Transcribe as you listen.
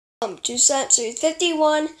welcome to Series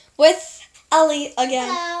 51 with Ellie again.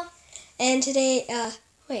 Hello. And today,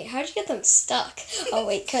 wait, how'd you get them stuck? Oh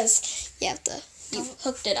wait, cause you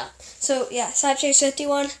hooked it up. So yeah, Series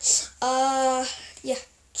 51. Yeah,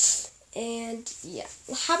 and yeah.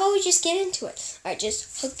 How about we just get into it? All right,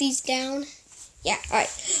 just hook these down. Yeah. All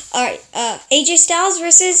right. AJ Styles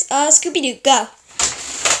versus Scooby-Doo. Go.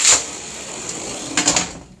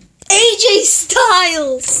 AJ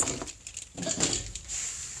Styles.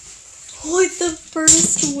 What the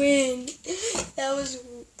first win? That was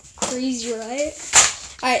crazy, right?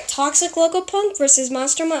 Alright, Toxic Loco Punk versus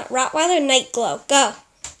Monster Mutt Rottweiler Night Glow. Go.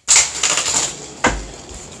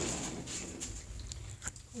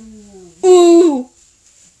 Ooh.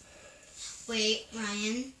 Wait,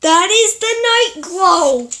 Ryan. That is the Night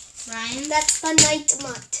Glow. Ryan? That's the Night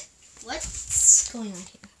Mutt. What's going on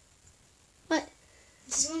here? What?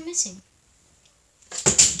 This is one missing.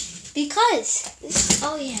 Because.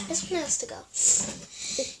 Oh, yeah. This one has to go.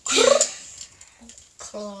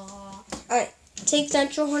 Claw. Alright, take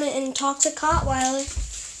Central Hornet and Toxic Rottweiler.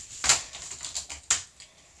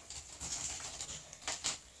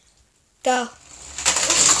 Go.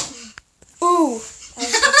 Ooh, that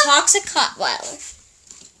was the Toxic Rottweiler.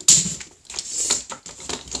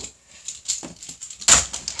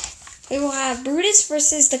 We will have Brutus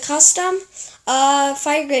versus the Custom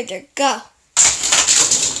Fire Gravedigger. Go.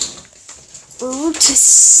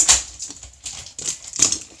 Brutus.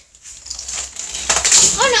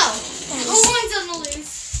 Oh no! One's on the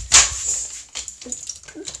loose.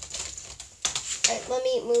 Alright, let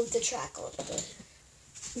me move the track a little bit.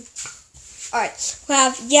 Alright, we'll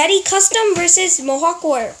have Yeti Custom versus Mohawk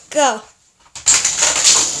Warrior. Go.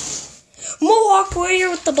 Mohawk Warrior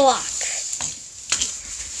with the block.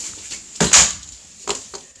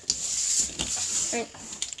 Alright,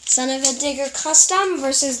 Son of a Digger Custom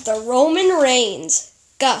versus the Roman Reigns.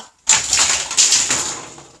 Go.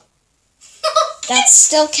 That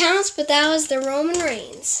still counts, but that was the Roman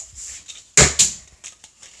Reigns.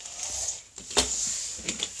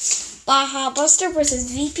 Baja Buster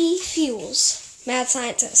versus VP Fuels. Mad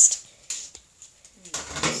Scientist.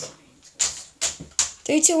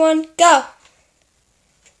 3, 2, 1, go.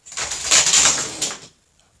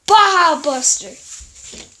 Baja Buster.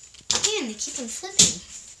 Man, they keep on flipping.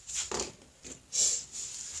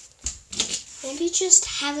 Maybe just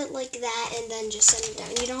have it like that and then just send it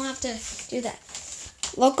down. You don't have to do that.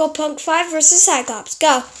 Loco Punk 5 versus Cyclops.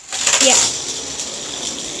 Go. Yeah.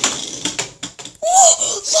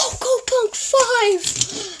 Whoa! Loco Punk 5!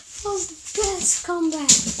 That was the best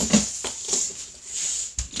comeback.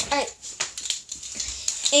 Alright.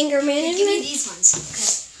 Anger Management. Give me these ones.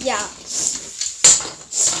 Okay. Yeah.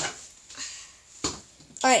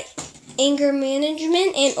 Alright. Anger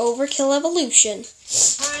Management and Overkill Evolution.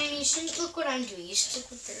 Ryan, you shouldn't look what I'm doing. You should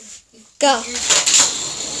look what they're... Go.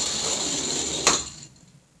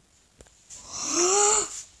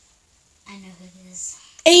 I know who it is.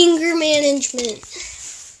 Anger Management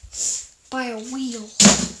by a wheel.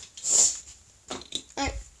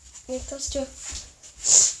 Alright, make those two.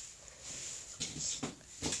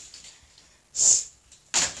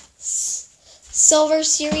 Silver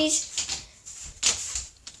Series.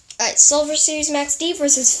 Alright, Silver Series Max D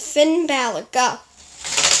versus Finn Balor. Go.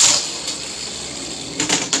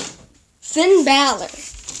 Finn Balor.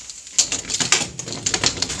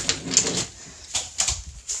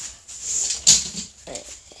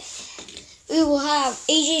 We will have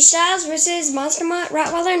AJ Styles versus Monster Mutt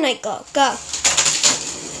Rottweiler Night Glow. Go.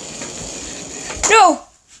 No!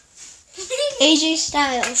 AJ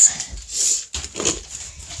Styles.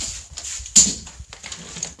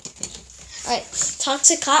 Alright,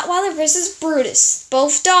 Toxic Rottweiler versus Brutus.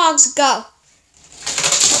 Both dogs, go.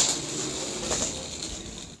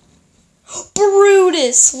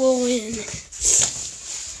 Brutus will win.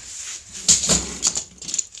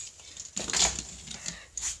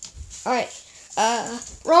 Alright.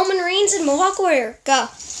 Roman Reigns and Mohawk Warrior. Go.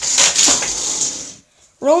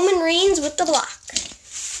 Roman Reigns with the block.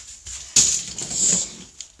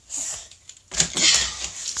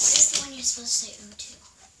 This is the one you're supposed to say ooh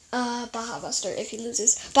to. Baja Buster if he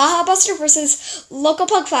loses. Baja Buster versus Loco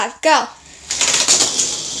Punk 5. Go.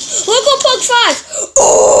 Loco Punk 5.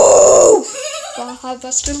 Ooh! Baja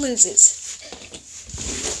Buster loses.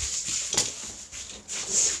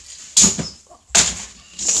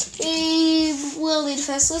 We will lead a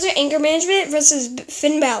fast loser. Anger Management versus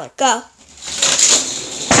Finn Balor. Go.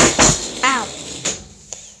 Ow.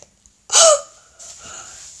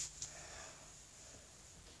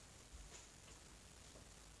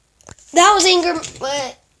 That was Anger.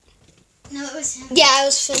 What? No, it was him. Yeah, it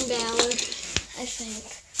was Finn Balor, I think.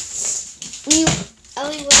 We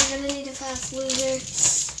Ellie, we're gonna need a fast loser.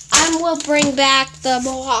 I will bring back the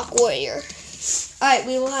Mohawk Warrior. Alright,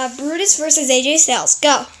 we will have Brutus versus AJ Styles.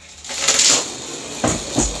 Go.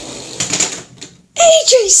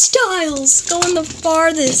 AJ Styles going the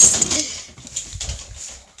farthest.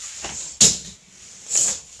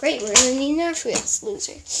 Great, we're going to need another fast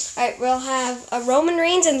loser. Alright, we'll have a Roman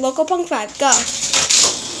Reigns and Loco Punk 5. Go.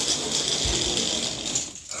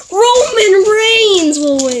 Roman Reigns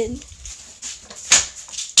will win.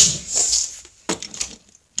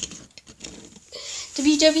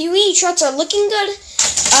 WWE trucks are looking good.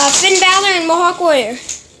 Finn Balor and Mohawk Warrior.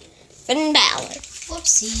 Finn Balor.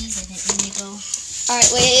 Whoopsies, I didn't mean to go.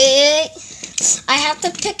 Alright, wait. I have to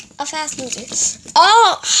pick a fast loser.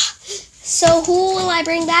 Oh! So who will I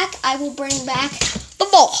bring back? I will bring back the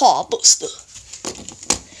Baja Buster.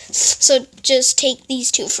 So just take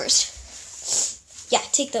these two first. Yeah,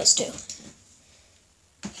 take those two.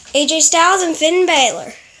 AJ Styles and Finn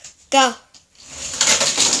Balor. Go.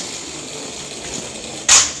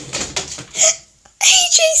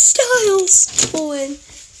 AJ Styles will win.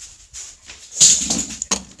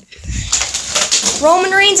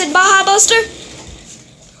 Roman Reigns and Baja Buster.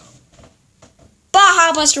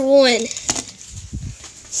 Baja Buster will win.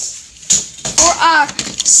 For our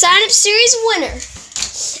sign-up series winner,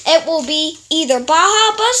 it will be either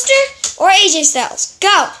Baja Buster or AJ Styles.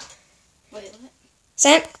 Go. Wait,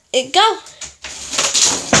 what? Go.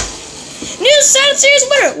 New sign-up series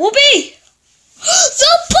winner will be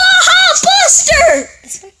the Baja Buster.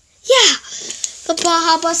 This one? Yeah, the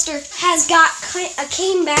Baja Buster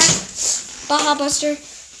came back. Baja Buster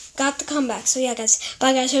got the comeback. So yeah, guys.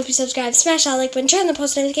 Bye, guys. Hope you subscribe. Smash that like button. Turn on the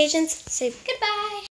post notifications. Say goodbye.